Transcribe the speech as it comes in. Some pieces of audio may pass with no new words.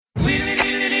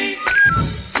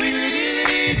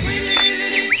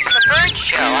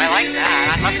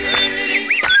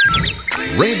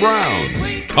Ray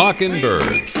Brown's Talkin'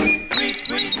 Birds.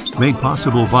 Made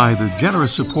possible by the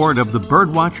generous support of the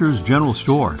Birdwatchers General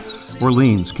Store,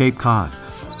 Orleans, Cape Cod.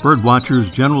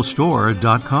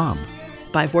 Birdwatchersgeneralstore.com.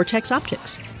 By Vortex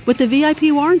Optics. With the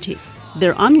VIP warranty,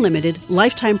 their unlimited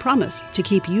lifetime promise to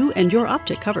keep you and your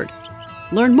optic covered.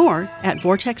 Learn more at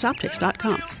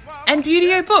vortexoptics.com. And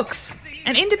Buteo Books,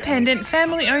 an independent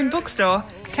family-owned bookstore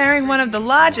carrying one of the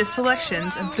largest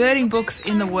selections of birding books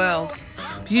in the world.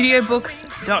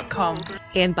 ButeoBooks.com.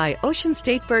 And by Ocean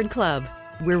State Bird Club.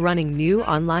 We're running new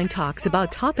online talks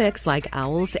about topics like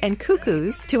owls and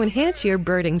cuckoos to enhance your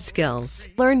birding skills.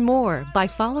 Learn more by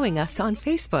following us on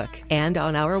Facebook and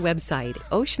on our website,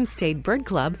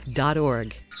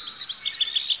 oceanstatebirdclub.org.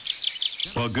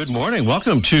 Well, good morning.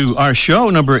 Welcome to our show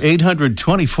number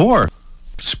 824.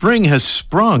 Spring has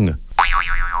sprung.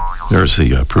 There's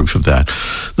the proof of that.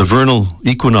 The vernal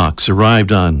equinox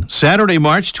arrived on Saturday,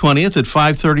 March 20th at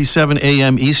 5:37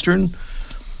 a.m. Eastern,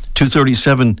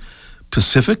 2:37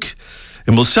 Pacific,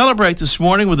 and we'll celebrate this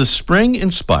morning with a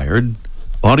spring-inspired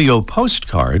audio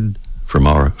postcard from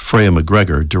our Freya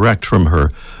McGregor, direct from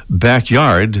her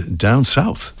backyard down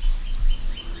south.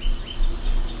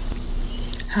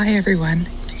 Hi everyone,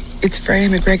 it's Freya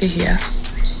McGregor here.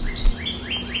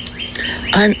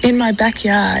 I'm in my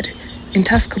backyard in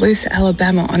Tuscaloosa,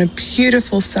 Alabama on a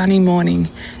beautiful sunny morning,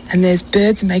 and there's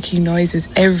birds making noises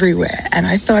everywhere, and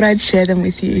I thought I'd share them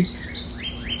with you.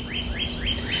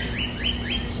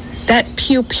 That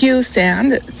pew pew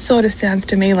sound, it sort of sounds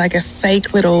to me like a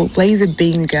fake little laser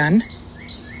beam gun.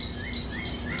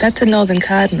 That's a northern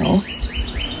cardinal.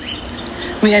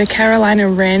 We had a Carolina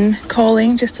wren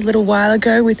calling just a little while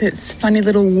ago with its funny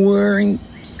little whirring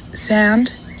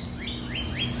sound.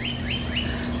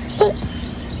 Oh,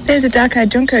 there's a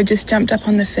dark-eyed junco just jumped up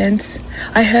on the fence.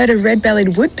 I heard a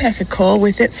red-bellied woodpecker call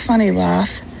with its funny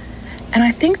laugh. And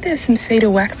I think there's some cedar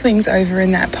waxwings over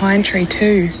in that pine tree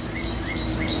too.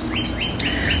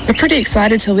 We're pretty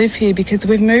excited to live here because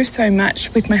we've moved so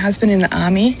much with my husband in the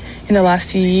army in the last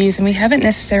few years, and we haven't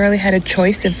necessarily had a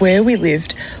choice of where we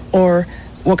lived or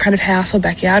what kind of house or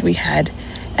backyard we had.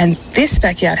 And this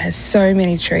backyard has so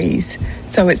many trees,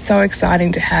 so it's so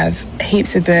exciting to have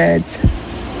heaps of birds.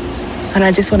 And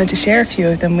I just wanted to share a few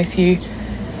of them with you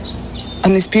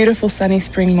on this beautiful sunny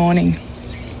spring morning.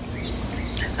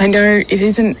 I know it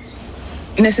isn't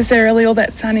necessarily all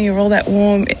that sunny or all that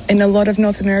warm in a lot of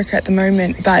North America at the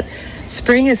moment, but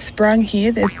spring has sprung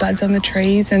here. There's buds on the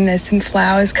trees and there's some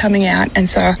flowers coming out, and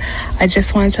so I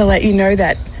just wanted to let you know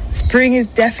that spring is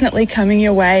definitely coming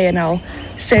your way, and I'll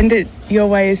send it your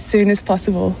way as soon as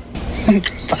possible.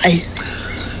 Bye.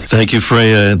 Thank you,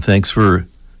 Freya, and thanks for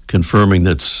confirming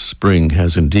that spring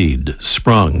has indeed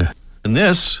sprung. And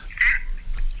this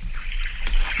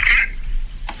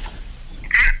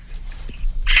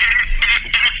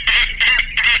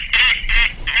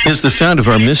is the sound of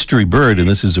our mystery bird, and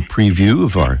this is a preview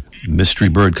of our mystery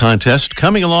bird contest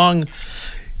coming along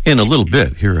in a little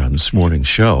bit here on this morning's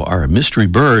show. Our mystery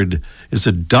bird is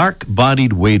a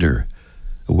dark-bodied wader,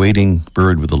 a wading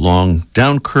bird with a long,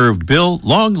 down-curved bill,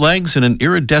 long legs, and an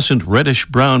iridescent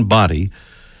reddish-brown body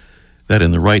that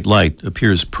in the right light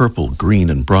appears purple, green,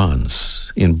 and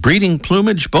bronze. In breeding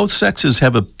plumage, both sexes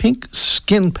have a pink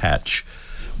skin patch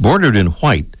bordered in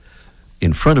white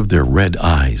in front of their red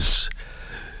eyes.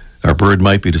 Our bird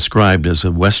might be described as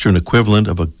a Western equivalent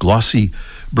of a glossy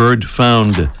bird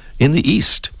found in the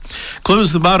East.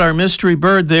 Clues about our mystery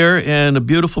bird there, and a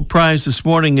beautiful prize this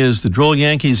morning is the Droll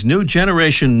Yankees' new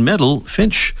generation metal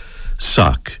finch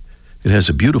sock. It has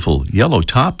a beautiful yellow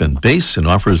top and base and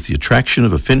offers the attraction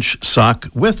of a finch sock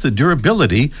with the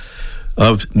durability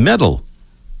of metal.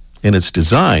 And its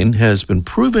design has been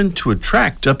proven to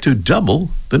attract up to double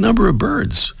the number of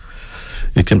birds.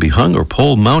 It can be hung or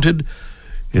pole mounted.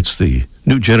 It's the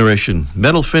new generation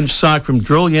metal finch sock from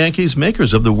Droll Yankees,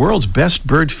 makers of the world's best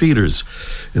bird feeders.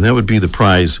 And that would be the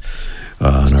prize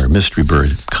on our mystery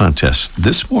bird contest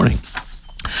this morning.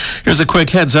 Here's a quick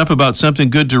heads up about something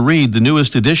good to read. The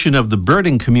newest edition of the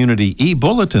Birding Community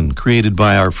e-Bulletin, created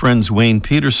by our friends Wayne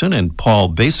Peterson and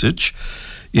Paul Basich,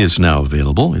 is now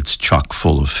available. It's chock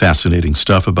full of fascinating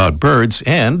stuff about birds,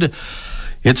 and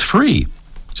it's free.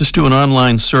 Just do an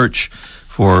online search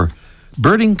for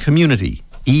Birding Community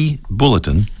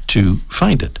e-Bulletin to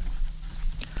find it.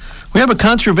 We have a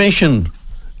conservation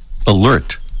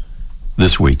alert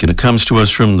this week, and it comes to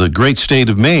us from the great state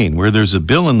of Maine, where there's a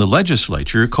bill in the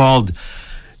legislature called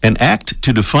an act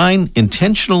to define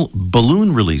intentional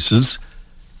balloon releases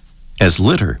as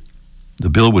litter.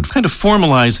 The bill would kind of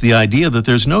formalize the idea that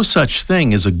there's no such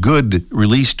thing as a good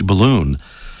released balloon,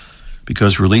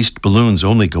 because released balloons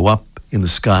only go up in the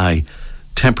sky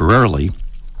temporarily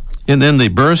and then they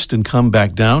burst and come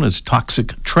back down as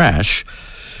toxic trash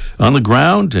on the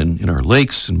ground and in our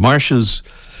lakes and marshes,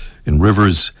 in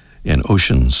rivers and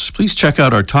oceans. Please check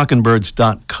out our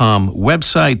talkingbirds.com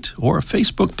website or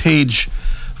Facebook page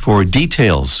for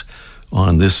details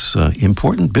on this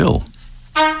important bill.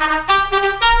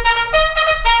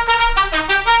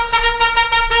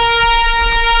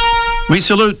 We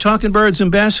salute Talking Birds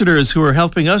ambassadors who are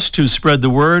helping us to spread the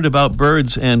word about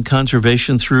birds and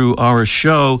conservation through our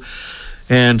show.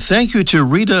 And thank you to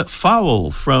Rita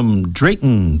Fowle from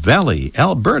Drayton Valley,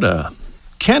 Alberta,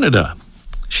 Canada.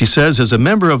 She says, as a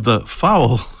member of the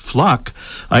Fowle flock,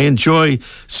 I enjoy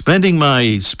spending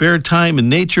my spare time in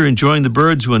nature, enjoying the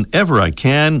birds whenever I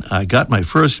can. I got my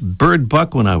first bird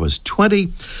buck when I was 20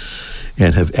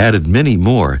 and have added many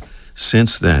more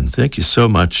since then. Thank you so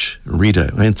much,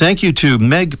 Rita. And thank you to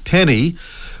Meg Penny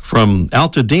from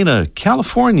Altadena,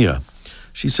 California.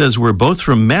 She says, we're both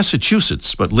from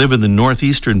Massachusetts, but live in the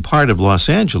northeastern part of Los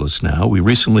Angeles now. We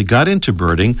recently got into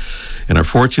birding and are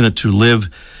fortunate to live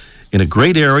in a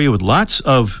great area with lots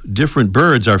of different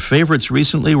birds. Our favorites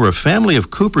recently were a family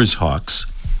of Cooper's hawks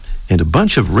and a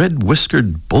bunch of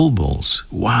red-whiskered bulbuls.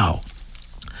 Wow.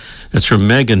 That's from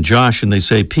Meg and Josh, and they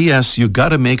say, P.S., you got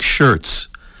to make shirts.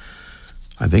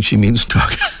 I think she means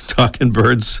Talking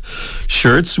Birds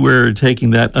shirts. We're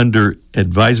taking that under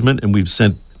advisement, and we've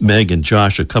sent Meg and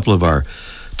Josh a couple of our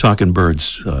Talking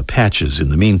Birds patches in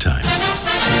the meantime.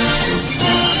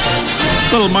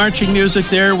 Little marching music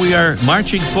there. We are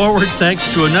marching forward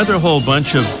thanks to another whole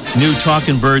bunch of new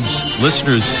Talking Birds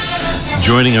listeners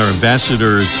joining our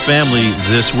ambassadors family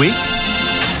this week.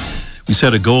 We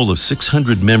set a goal of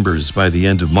 600 members by the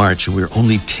end of March, and we're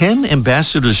only 10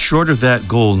 ambassadors short of that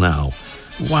goal now.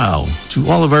 Wow. To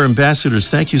all of our ambassadors,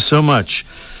 thank you so much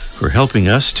for helping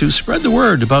us to spread the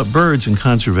word about birds and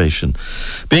conservation.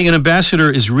 Being an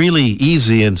ambassador is really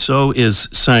easy, and so is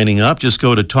signing up. Just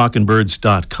go to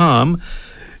talkingbirds.com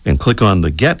and click on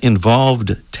the Get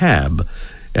Involved tab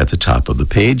at the top of the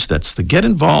page. That's the Get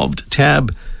Involved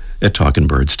tab at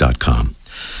talkingbirds.com.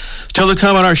 Still to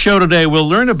come on our show today, we'll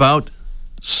learn about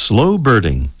slow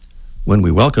birding when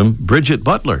we welcome Bridget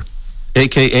Butler,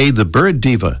 a.k.a. the Bird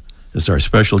Diva, as our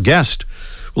special guest.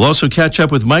 We'll also catch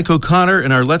up with Mike O'Connor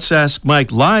in our Let's Ask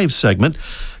Mike Live segment,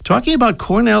 talking about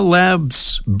Cornell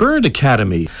Labs Bird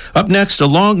Academy. Up next, a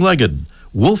long-legged,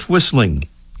 wolf-whistling,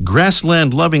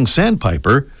 grassland-loving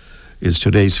sandpiper is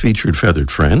today's featured feathered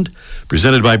friend,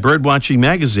 presented by Birdwatching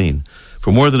Magazine.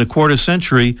 For more than a quarter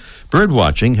century,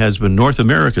 Birdwatching has been North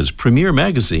America's premier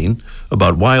magazine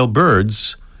about wild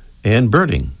birds and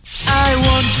birding. I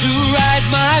want to ride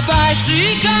my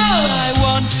bicycle. I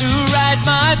want to ride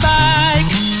my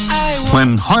bike.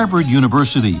 When Harvard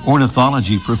University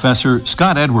ornithology professor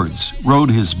Scott Edwards rode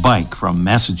his bike from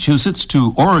Massachusetts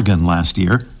to Oregon last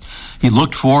year, he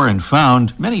looked for and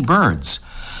found many birds.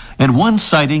 And one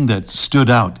sighting that stood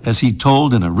out, as he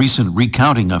told in a recent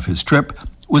recounting of his trip,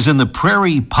 was in the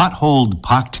prairie potholed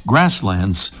pocked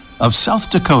grasslands of South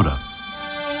Dakota.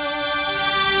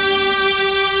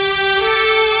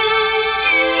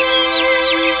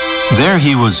 There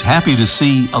he was happy to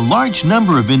see a large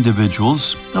number of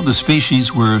individuals of the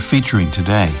species we're featuring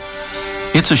today.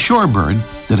 It's a shorebird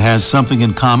that has something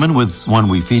in common with one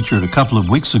we featured a couple of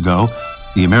weeks ago,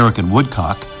 the American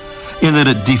woodcock, in that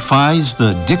it defies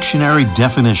the dictionary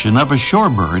definition of a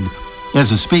shorebird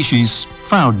as a species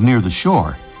found near the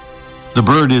shore. The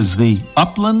bird is the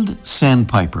upland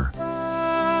sandpiper.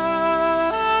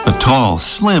 A tall,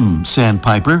 slim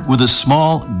sandpiper with a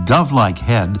small dove-like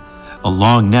head, a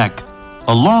long neck,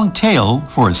 a long tail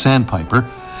for a sandpiper,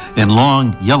 and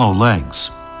long yellow legs.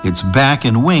 Its back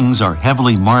and wings are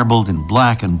heavily marbled in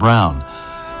black and brown,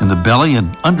 and the belly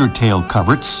and undertail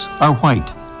coverts are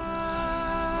white.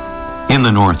 In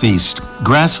the Northeast,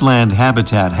 grassland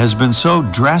habitat has been so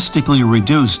drastically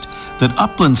reduced that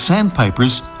upland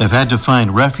sandpipers have had to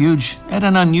find refuge at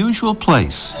an unusual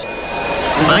place.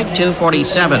 Flight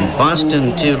 247,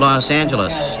 Boston to Los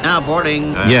Angeles, now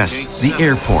boarding. Yes, the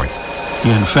airport.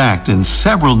 In fact, in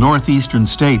several northeastern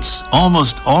states,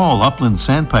 almost all upland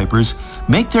sandpipers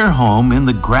make their home in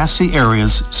the grassy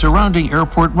areas surrounding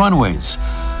airport runways,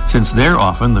 since they're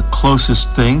often the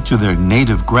closest thing to their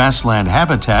native grassland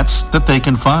habitats that they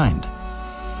can find.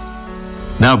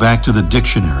 Now back to the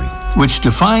dictionary, which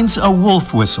defines a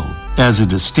wolf whistle as a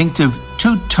distinctive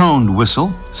two-toned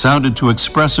whistle sounded to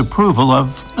express approval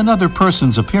of another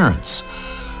person's appearance.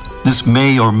 This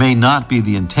may or may not be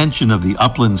the intention of the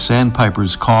upland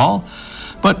sandpiper's call,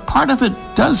 but part of it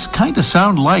does kind of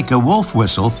sound like a wolf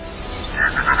whistle.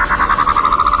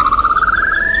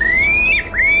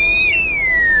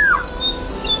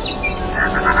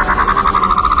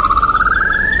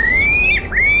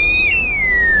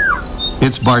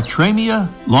 It's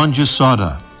Bartramia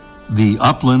longicauda, the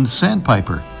upland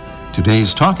sandpiper.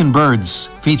 Today's Talkin' Birds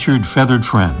featured feathered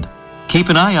friend. Keep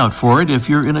an eye out for it if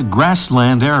you're in a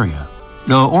grassland area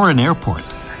or an airport.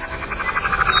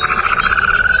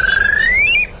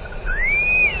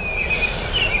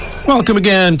 Welcome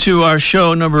again to our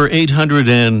show number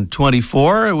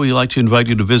 824. We'd like to invite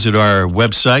you to visit our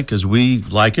website because we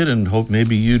like it and hope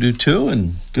maybe you do too.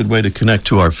 And good way to connect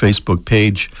to our Facebook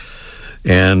page.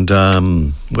 And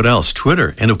what else?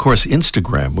 Twitter. And, of course,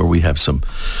 Instagram, where we have some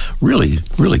really,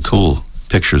 really cool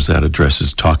pictures. That address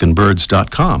is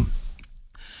talkinbirds.com.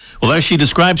 Well, as she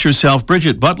describes herself,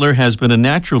 Bridget Butler has been a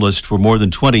naturalist for more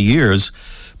than 20 years,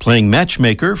 playing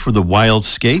matchmaker for the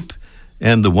wildscape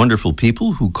and the wonderful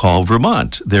people who call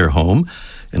Vermont their home.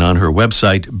 And on her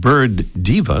website,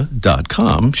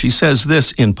 birddiva.com, she says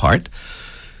this in part: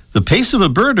 the pace of a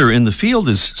birder in the field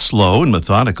is slow and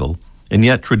methodical, and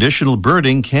yet traditional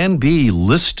birding can be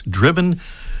list-driven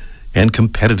and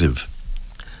competitive.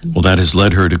 Well, that has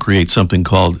led her to create something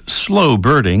called slow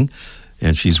birding,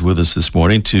 and she's with us this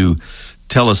morning to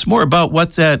tell us more about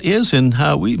what that is and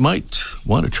how we might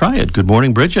want to try it. Good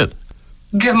morning, Bridget.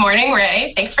 Good morning,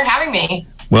 Ray. Thanks for having me.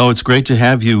 Well, it's great to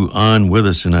have you on with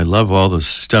us, and I love all the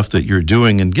stuff that you're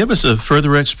doing. And give us a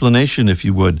further explanation, if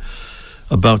you would,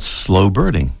 about slow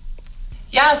birding.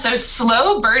 Yeah, so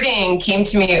slow birding came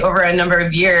to me over a number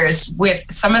of years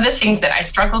with some of the things that I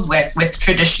struggled with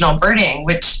traditional birding,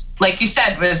 which, like you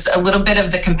said, was a little bit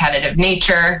of the competitive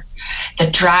nature, the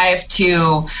drive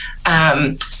to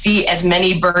see as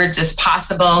many birds as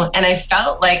possible. And I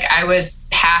felt like I was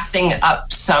passing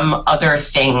up some other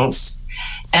things.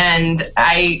 And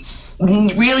I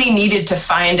really needed to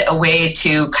find a way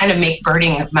to kind of make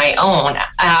birding my own.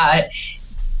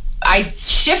 I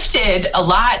shifted a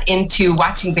lot into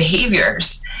watching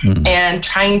behaviors and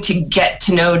trying to get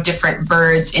to know different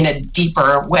birds in a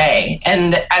deeper way.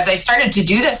 And as I started to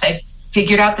do this, I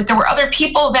figured out that there were other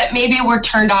people that maybe were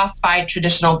turned off by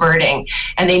traditional birding,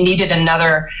 and they needed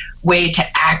another way to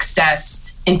access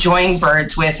enjoying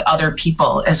birds with other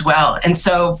people as well. And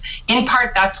so in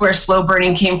part, that's where slow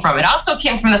birding came from. It also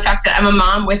came from the fact that I'm a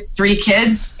mom with 3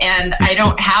 kids, and I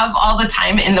don't have all the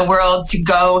time in the world to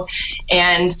go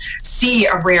and see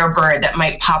a rare bird that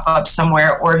might pop up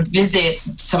somewhere or visit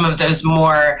some of those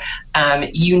more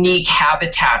unique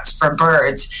habitats for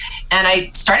birds. And I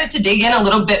started to dig in a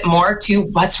little bit more to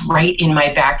what's right in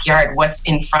my backyard, what's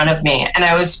in front of me. And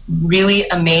I was really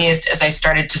amazed as I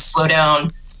started to slow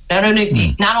down not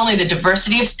only the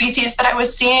diversity of species that I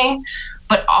was seeing,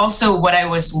 but also what I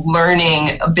was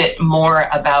learning a bit more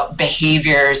about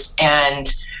behaviors and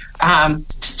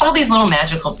just all these little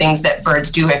magical things that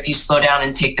birds do if you slow down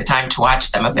and take the time to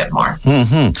watch them a bit more.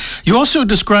 You also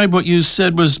described what you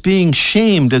said was being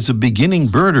shamed as a beginning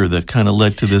birder that kind of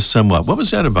led to this somewhat. What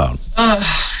was that about?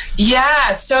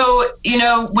 Yeah, so,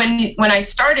 when I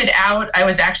started out, I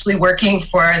was actually working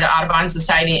for the Audubon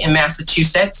Society in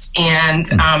Massachusetts, and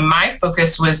my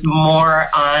focus was more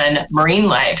on marine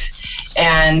life.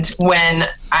 And when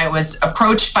I was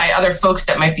approached by other folks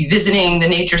that might be visiting the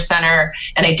nature center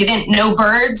and I didn't know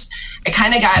birds, I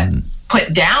kind of got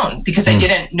put down because I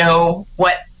didn't know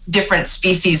what different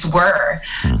species were.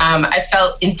 I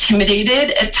felt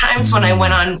intimidated at times when I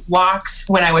went on walks,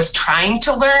 when I was trying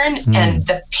to learn, and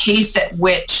the pace at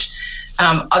which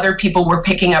other people were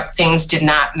picking up things did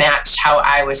not match how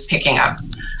I was picking up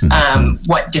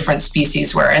what different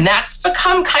species were. And that's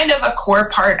become kind of a core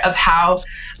part of how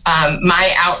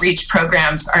my outreach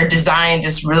programs are designed,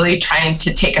 is really trying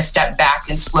to take a step back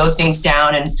and slow things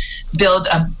down and build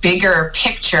a bigger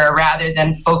picture rather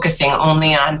than focusing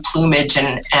only on plumage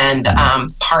and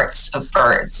parts of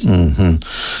birds.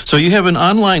 So you have an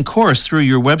online course through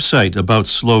your website about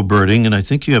slow birding, and I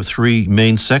think you have 3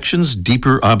 main sections: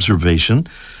 deeper observation,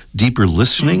 deeper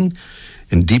listening,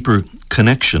 and deeper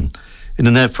connection. And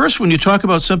in that first one, you talk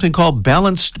about something called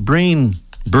balanced brain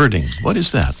birding. What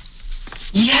is that?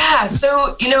 Yeah,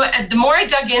 so, the more I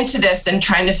dug into this and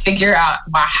trying to figure out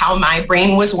how my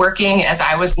brain was working as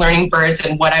I was learning birds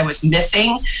and what I was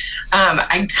missing,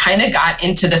 I kind of got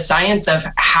into the science of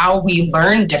how we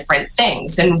learn different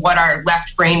things and what our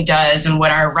left brain does and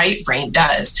what our right brain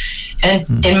does.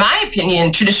 And in my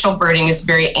opinion, traditional birding is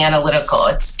very analytical.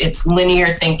 It's linear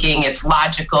thinking, it's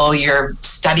logical. You're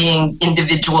studying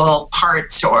individual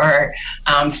parts or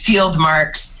field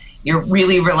marks. You're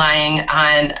really relying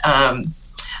on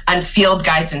field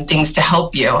guides and things to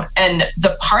help you. And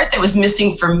the part that was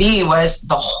missing for me was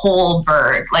the whole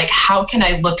bird. Like, how can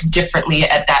I look differently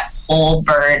at that whole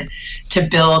bird to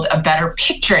build a better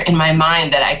picture in my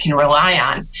mind that I can rely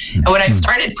on. And when I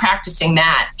started practicing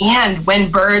that, and when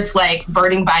birds like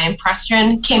Birding by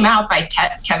Impression came out by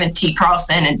Kevin T.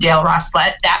 Carlson and Dale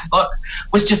Rosslett, that book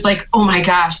was just like, oh my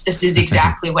gosh, this is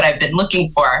exactly what I've been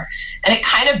looking for. And it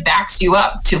kind of backs you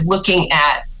up to looking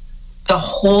at the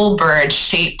whole bird,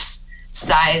 shapes,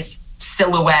 size,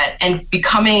 silhouette, and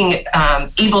becoming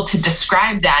able to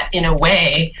describe that in a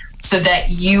way so that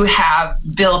you have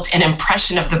built an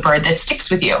impression of the bird that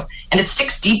sticks with you. And it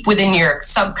sticks deep within your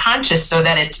subconscious so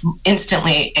that it's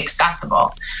instantly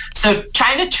accessible. So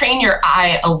trying to train your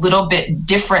eye a little bit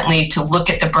differently to look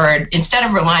at the bird, instead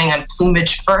of relying on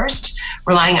plumage first,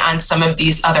 relying on some of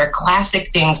these other classic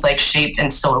things like shape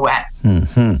and silhouette.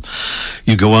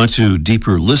 You go on to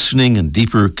deeper listening and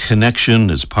deeper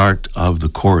connection as part of the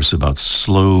course about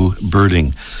slow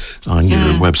birding on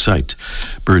your website,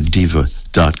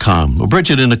 birddiva.com. Well,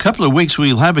 Bridget, in a couple of weeks,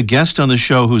 we'll have a guest on the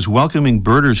show who's welcoming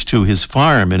birders to his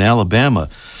farm in Alabama.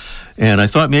 And I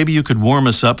thought maybe you could warm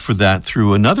us up for that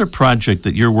through another project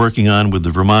that you're working on with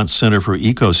the Vermont Center for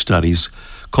Eco Studies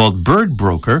called Bird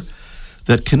Broker,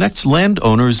 that connects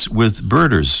landowners with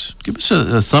birders. Give us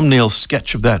a thumbnail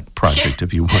sketch of that project,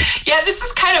 if you would. Yeah, this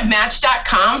is kind of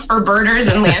Match.com for birders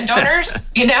and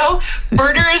landowners.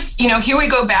 Birders, here we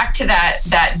go back to that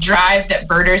drive that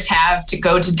birders have to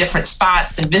go to different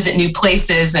spots and visit new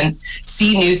places and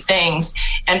see new things.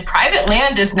 And private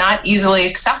land is not easily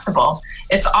accessible.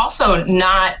 It's also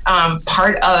not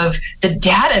part of the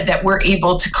data that we're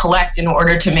able to collect in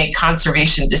order to make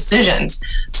conservation decisions.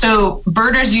 So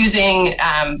birders using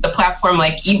the platform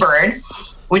like eBird,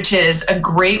 which is a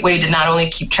great way to not only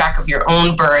keep track of your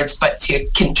own birds, but to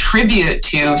contribute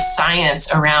to science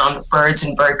around birds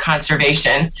and bird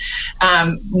conservation.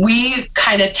 We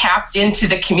kind of tapped into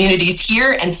the communities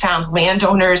here and found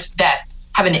landowners that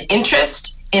have an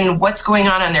interest in what's going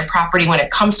on their property when it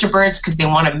comes to birds, because they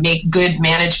want to make good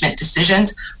management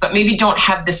decisions, but maybe don't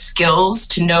have the skills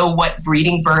to know what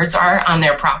breeding birds are on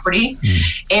their property.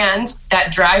 And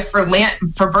that drive for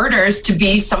birders to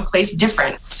be someplace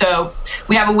different. So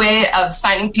we have a way of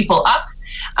signing people up,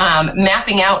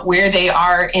 mapping out where they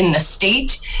are in the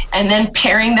state, and then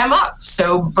pairing them up.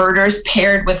 So birders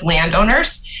paired with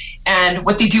landowners. And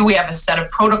what they do, we have a set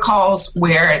of protocols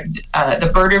where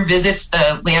the birder visits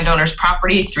the landowner's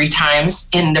property 3 times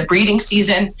in the breeding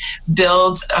season,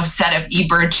 builds a set of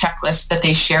eBird checklists that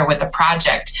they share with the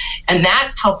project. And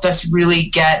that's helped us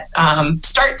really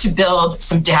start to build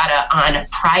some data on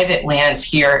private lands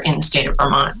here in the state of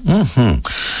Vermont.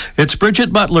 It's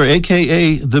Bridget Butler,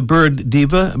 a.k.a. the Bird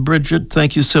Diva. Bridget,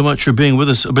 thank you so much for being with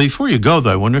us. Before you go,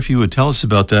 though, I wonder if you would tell us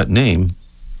about that name,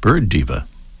 Bird Diva.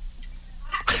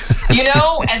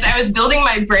 As I was building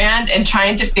my brand and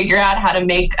trying to figure out how to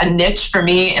make a niche for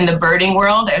me in the birding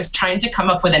world, I was trying to come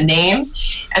up with a name.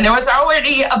 And there was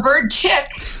already a bird chick,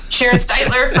 Sharon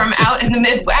Steitler, from out in the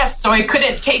Midwest, so I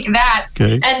couldn't take that.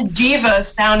 Okay. And diva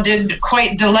sounded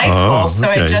quite delightful, so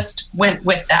I just went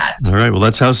with that. All right, well,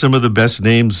 that's how some of the best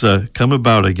names come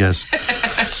about, I guess.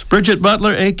 Bridget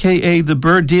Butler, a.k.a. the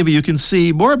Bird Diva. You can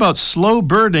see more about slow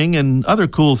birding and other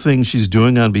cool things she's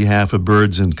doing on behalf of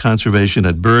birds and conservation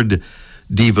at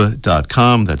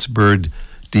birddiva.com. That's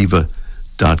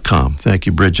birddiva.com. Thank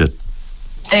you, Bridget.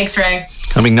 Thanks, Ray.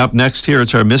 Coming up next here,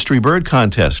 it's our Mystery Bird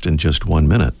Contest in just 1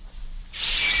 minute.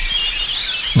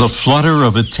 The flutter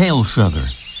of a tail feather,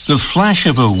 the flash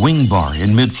of a wing bar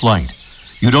in mid-flight.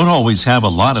 You don't always have a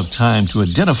lot of time to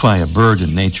identify a bird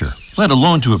in nature, let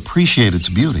alone to appreciate its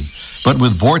beauty. But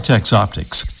with Vortex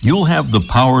Optics, you'll have the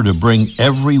power to bring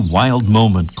every wild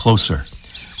moment closer.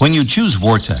 When you choose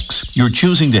Vortex, you're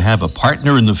choosing to have a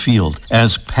partner in the field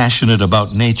as passionate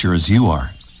about nature as you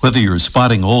are. Whether you're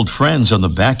spotting old friends on the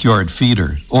backyard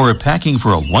feeder or packing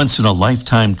for a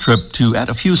once-in-a-lifetime trip to add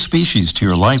a few species to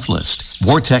your life list,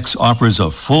 Vortex offers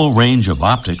a full range of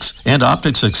optics and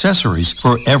optics accessories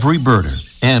for every birder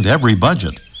and every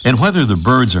budget. And whether the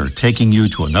birds are taking you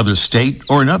to another state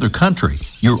or another country,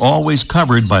 you're always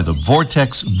covered by the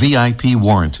Vortex VIP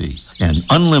warranty, an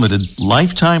unlimited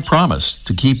lifetime promise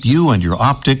to keep you and your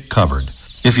optic covered.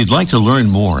 If you'd like to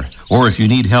learn more, or if you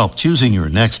need help choosing your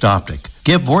next optic,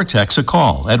 give Vortex a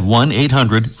call at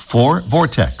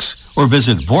 1-800-4VORTEX or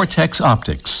visit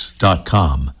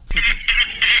vortexoptics.com.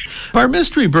 Our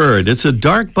mystery bird, it's a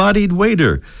dark-bodied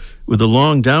wader with a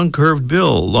long down-curved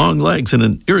bill, long legs, and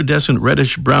an iridescent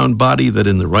reddish-brown body that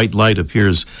in the right light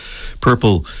appears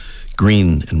purple,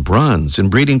 green, and bronze. In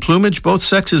breeding plumage, both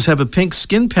sexes have a pink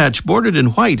skin patch bordered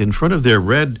in white in front of their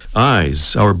red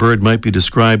eyes. Our bird might be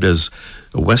described as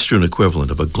a Western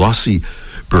equivalent of a glossy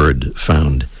bird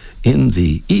found in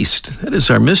the east. That is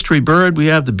our mystery bird. We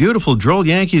have the beautiful Droll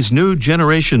Yankees New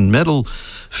Generation Metal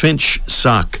Finch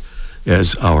sock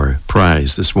as our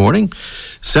prize this morning.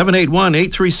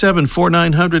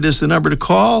 781-837-4900 is the number to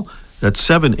call. That's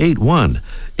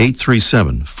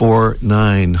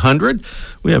 781-837-4900.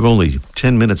 We have only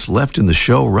 10 minutes left in the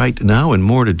show right now and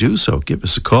more to do, so give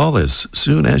us a call as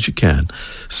soon as you can.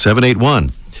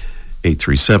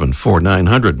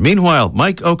 781-837-4900. Meanwhile,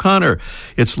 Mike O'Connor,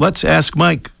 it's Let's Ask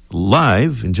Mike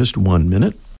live in just 1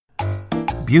 minute.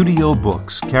 Beauty-O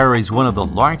Books carries one of the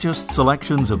largest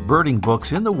selections of birding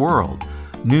books in the world.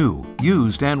 New,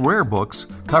 used, and rare books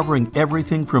covering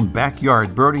everything from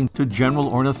backyard birding to general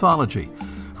ornithology,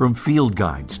 from field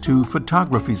guides to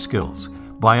photography skills,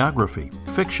 biography,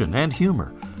 fiction, and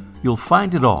humor. You'll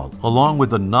find it all, along with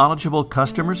the knowledgeable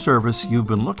customer service you've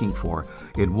been looking for,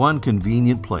 in one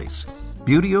convenient place.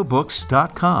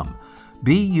 BeautyOBooks.com.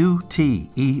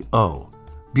 B-U-T-E-O.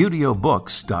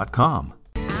 BeautyOBooks.com.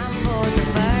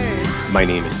 My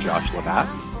name is Josh Labatt,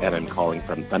 and I'm calling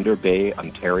from Thunder Bay,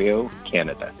 Ontario,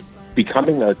 Canada.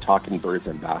 Becoming a Talkin' Birds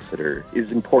ambassador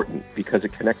is important because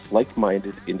it connects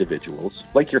like-minded individuals,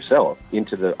 like yourself,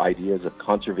 into the ideas of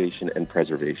conservation and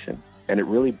preservation, and it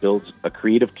really builds a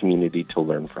creative community to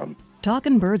learn from.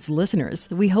 Talkin' Birds listeners,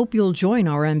 we hope you'll join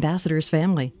our ambassadors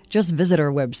family. Just visit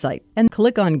our website and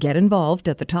click on Get Involved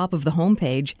at the top of the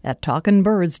homepage at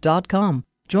talkinbirds.com.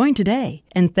 Join today,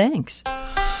 and thanks.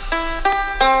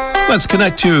 Let's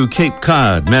connect to Cape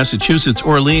Cod, Massachusetts,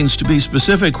 Orleans, to be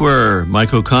specific, where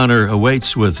Mike O'Connor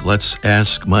awaits with Let's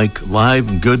Ask Mike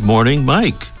Live. Good morning,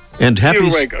 Mike. And happy...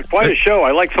 Ray, quite a show.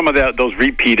 I like some of those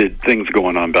repeated things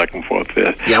going on back and forth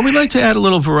there. Yeah, we like to add a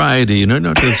little variety,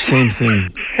 not the same thing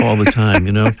all the time,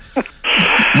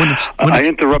 I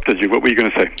interrupted you. What were you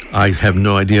going to say? I have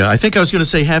no idea. I think I was going to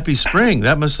say happy spring.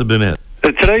 That must have been it.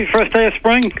 Today's first day of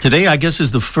spring? Today, I guess,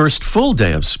 is the first full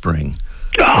day of spring.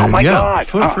 Oh, my God.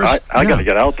 I got to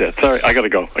get out there. Sorry, I got to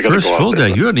go. First full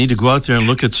day. You need to go out there and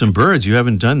look at some birds. You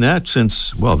haven't done that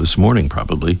since, this morning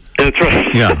probably. That's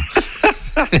right. Yeah.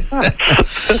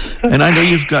 And I know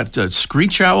you've got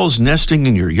screech owls nesting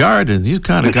in your yard, and you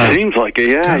kind of got... It seems like it,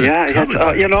 yeah.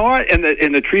 You know what? And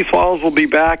the tree swallows will be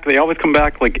back. They always come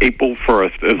back like April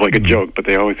 1st. It's like a joke, but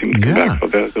they always seem to come back, so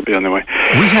they'll be on their way.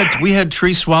 We had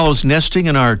tree swallows nesting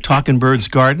in our Talkin' Birds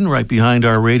garden right behind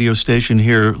our radio station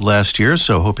here last year,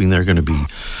 so hoping they're going to be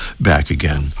back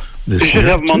again this year. You should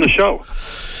have them on the show.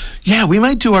 Yeah, we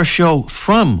might do our show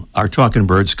from our Talkin'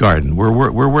 Birds garden.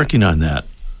 We're working on that.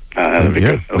 That'd be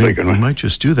good. We might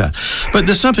just do that. But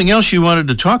there's something else you wanted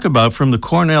to talk about from the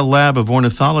Cornell Lab of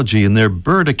Ornithology and their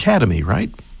Bird Academy, right?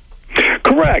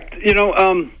 Correct.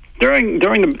 During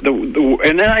the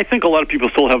and then I think a lot of people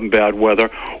still having bad weather,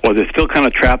 or they're still kind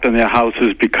of trapped in their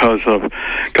houses because of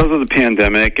the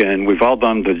pandemic, and we've all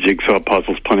done the jigsaw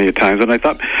puzzles plenty of times. And I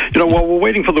thought, while we're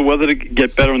waiting for the weather to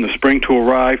get better in the spring to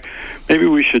arrive, maybe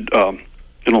we should bone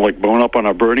up on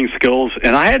our birding skills.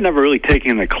 And I had never really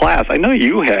taken a class. I know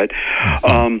you had,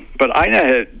 but I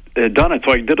had done it.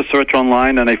 So I did a search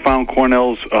online, and I found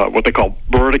Cornell's what they call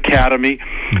Bird Academy,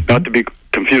 not to be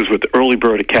confused with the Early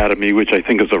Bird Academy, which I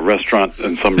think is a restaurant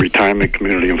in some retirement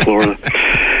community in Florida.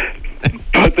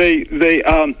 But they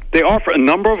offer a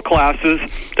number of classes.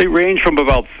 They range from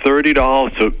about $30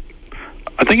 to,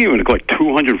 I think, even like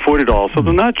 $240, so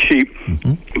they're not cheap,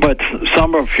 but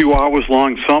some are a few hours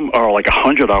long, some are like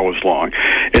 100 hours long,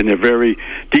 and they're very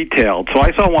detailed. So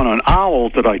I saw one on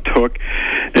owls that I took,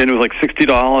 and it was like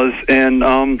 $60, and,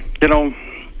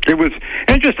 it was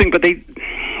interesting, but they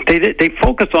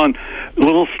focus on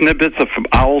little snippets of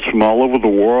owls from all over the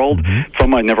world.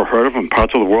 Some I never heard of in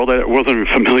parts of the world I wasn't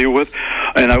familiar with.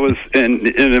 And and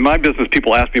in my business,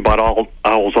 people ask me about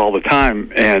owls all the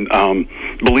time. And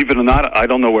believe it or not, I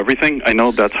don't know everything. I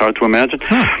know that's hard to imagine.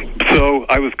 So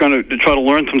I was going to try to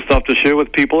learn some stuff to share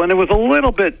with people, and it was a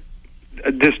little bit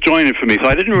disjointed for me, so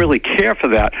I didn't really care for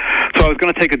that. So I was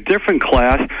going to take a different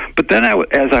class, but then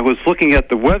as I was looking at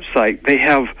the website, they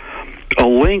have a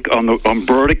link on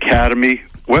Bird Academy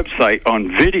website on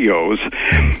videos,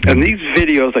 and these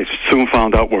videos I soon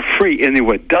found out were free, and there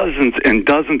were dozens and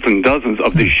dozens and dozens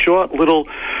of these short little,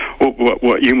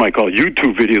 what you might call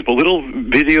YouTube videos, but little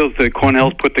videos that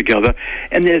Cornell's put together,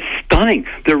 and they're stunning.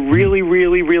 They're really,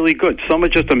 really, really good. Some are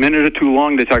just a minute or two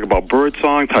long. They talk about bird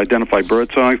songs, how to identify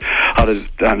bird songs, how to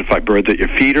identify birds at your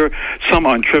feeder. Some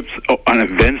on trips, on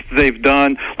events they've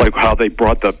done, like how they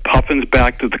brought the puffins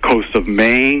back to the coast of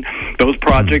Maine. Those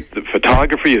projects, the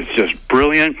photography is just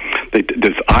brilliant.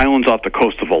 There's islands off the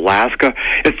coast of Alaska.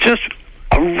 It's just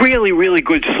a really, really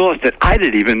good source that I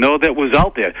didn't even know that was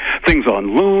out there. Things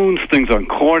on loons, things on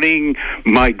courting,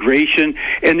 migration,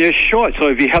 and they're short. So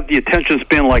if you have the attention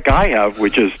span like I have,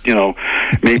 which is,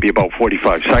 maybe about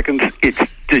 45 seconds,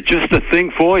 they're just a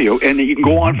thing for you, and you can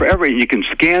go on forever. You can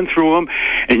scan through them,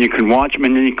 and you can watch them,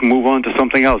 and then you can move on to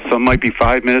something else. Some might be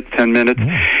 5 minutes, 10 minutes,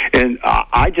 and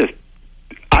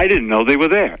I didn't know they were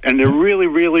there. And they're really,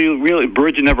 really, really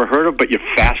birds you never heard of, but you're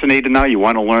fascinated now. You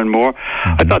want to learn more.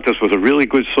 I thought this was a really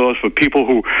good source for people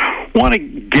who want to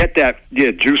get that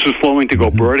juices flowing to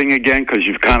go birding again, because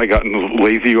you've kind of gotten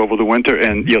lazy over the winter.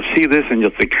 And you'll see this, and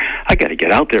you'll think, I got to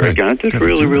get out there again. It's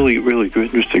really, really, really good,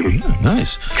 interesting.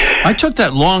 Nice. I took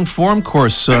that long form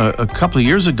course a couple of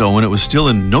years ago when it was still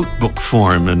in notebook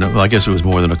form, and I guess it was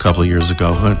more than a couple of years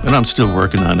ago, and I'm still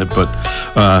working on it. But,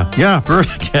 Bird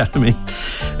Academy.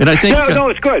 And I think no,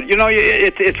 it's good.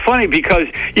 It's funny because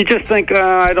you just think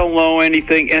I don't know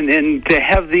anything, and to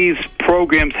have these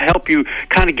programs help you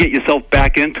kind of get yourself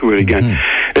back into it again.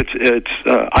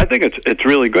 I think it's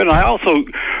really good. And I also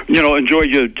enjoyed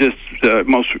your guest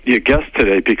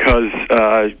today because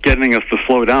getting us to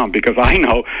slow down, because I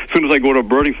know as soon as I go to a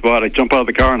birding spot, I jump out of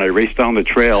the car and I race down the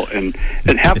trail, and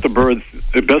half the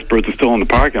best birds are still in the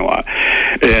parking lot.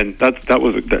 And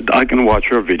I can watch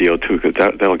your video too, because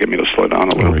that'll get me to slow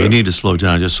down a little bit. You need to slow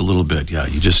down just a little bit. Yeah,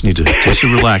 you just need to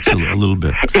relax a little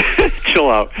bit. Chill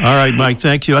out. All right, Mike,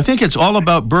 thank you. I think it's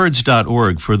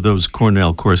allaboutbirds.org for those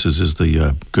Cornell courses is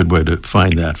the good way to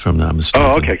find that, if I'm not mistaken.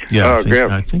 Oh, okay. Yeah,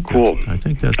 I think cool. I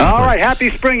think that's all right.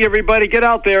 Happy spring, everybody. Get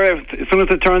out there as soon as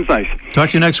it turns nice. Talk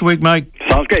to you next week, Mike.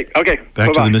 Sounds great. Okay.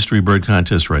 Back to the Mystery Bird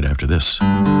Contest right after this.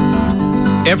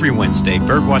 Every Wednesday,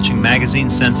 Birdwatching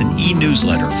Magazine sends an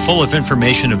e-newsletter full of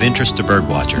information of interest to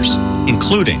birdwatchers,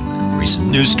 including recent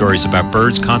news stories about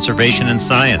birds, conservation, and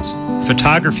science,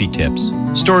 photography tips,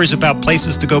 stories about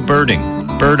places to go birding,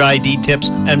 bird ID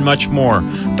tips, and much more.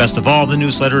 Best of all, the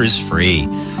newsletter is free.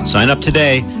 Sign up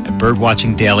today at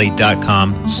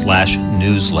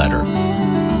birdwatchingdaily.com/newsletter.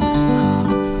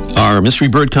 Our Mystery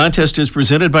Bird Contest is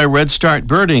presented by Red Start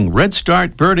Birding. Red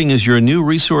Start Birding is your new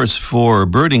resource for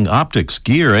birding optics,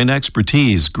 gear, and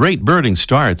expertise. Great birding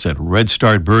starts at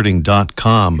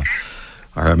redstartbirding.com.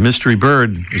 Our mystery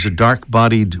bird is a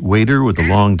dark-bodied wader with a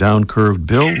long down-curved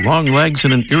bill, long legs,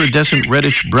 and an iridescent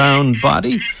reddish-brown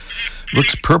body.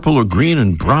 Looks purple or green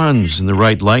and bronze in the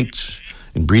right light.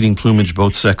 In breeding plumage,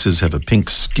 both sexes have a pink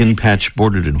skin patch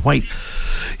bordered in white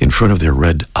in front of their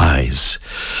red eyes.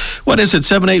 What is it?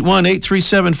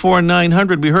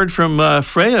 781-837-4900. We heard from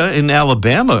Freya in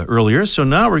Alabama earlier, so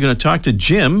now we're going to talk to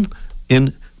Jim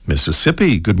in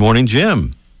Mississippi. Good morning,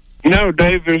 Jim. No,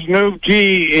 Dave, there's no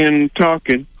G in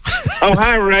talking. Oh,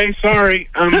 hi, Ray. Sorry.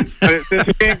 Since I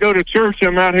can't go to church,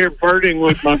 I'm out here birding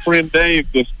with my friend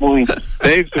Dave this morning.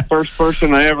 Dave's the first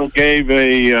person I ever gave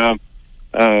a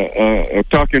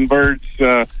Talking Birds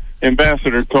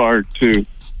ambassador card to.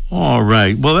 All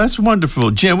right. Well, that's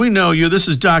wonderful. Jim, we know you. This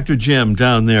is Dr. Jim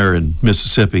down there in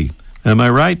Mississippi. Am I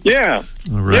right? Yeah.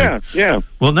 All right. Yeah.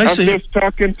 Well, nice to hear. I was just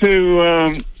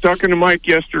talking to Mike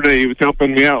yesterday. He was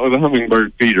helping me out with a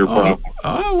hummingbird feeder problem.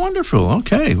 Oh, wonderful.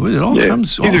 Okay. Well, it all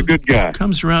comes. He's a good guy.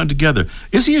 Comes around together.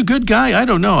 Is he a good guy? I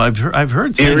don't know. I've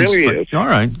heard things. He really is. All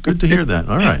right. Good to hear that.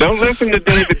 All right. Don't listen to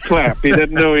David Clapp. He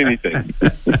doesn't know anything.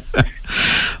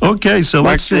 Okay. So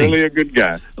let's see. Mike's really a good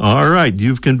guy. All right.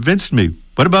 You've convinced me.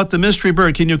 What about the mystery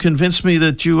bird? Can you convince me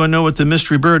that you know what the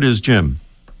mystery bird is, Jim?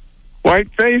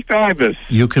 White-faced ibis.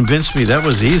 You convinced me. That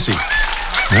was easy.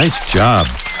 Nice job.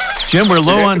 Jim, we're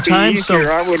low on time, so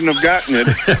I wouldn't have gotten it.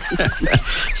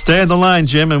 Stay on the line,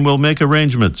 Jim, and we'll make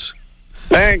arrangements.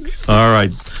 Thanks. All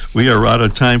right. We are out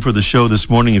of time for the show this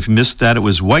morning. If you missed that, it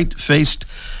was white-faced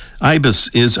ibis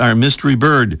is our mystery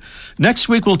bird. Next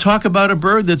week, we'll talk about a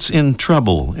bird that's in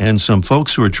trouble and some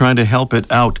folks who are trying to help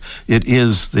it out. It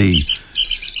is the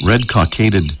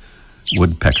red-cockaded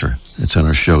woodpecker. It's on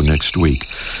our show next week.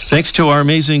 Thanks to our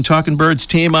amazing Talking Birds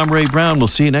team. I'm Ray Brown. We'll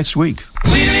see you next week.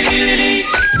 The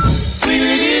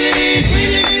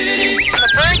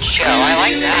bird show. I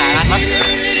like that. I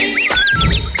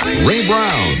love Ray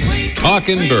Brown's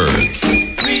Talking Birds.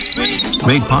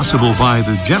 Made possible by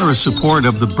the generous support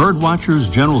of the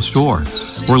Birdwatchers General Store,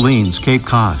 Orleans, Cape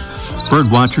Cod.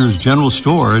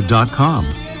 Birdwatchersgeneralstore.com.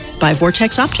 By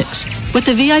Vortex Optics with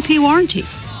the VIP warranty.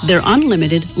 Their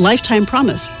unlimited lifetime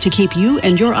promise to keep you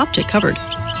and your optic covered.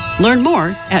 Learn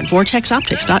more at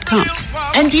vortexoptics.com.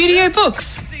 And Buteo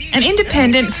Books, an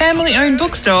independent family-owned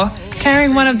bookstore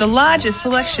carrying one of the largest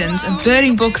selections of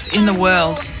birding books in the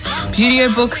world.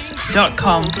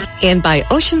 ButeoBooks.com. And by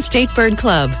Ocean State Bird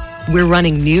Club. We're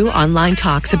running new online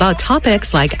talks about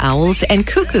topics like owls and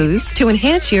cuckoos to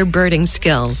enhance your birding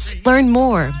skills. Learn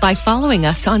more by following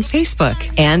us on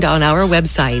Facebook and on our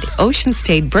website,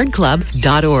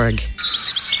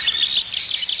 oceanstatebirdclub.org.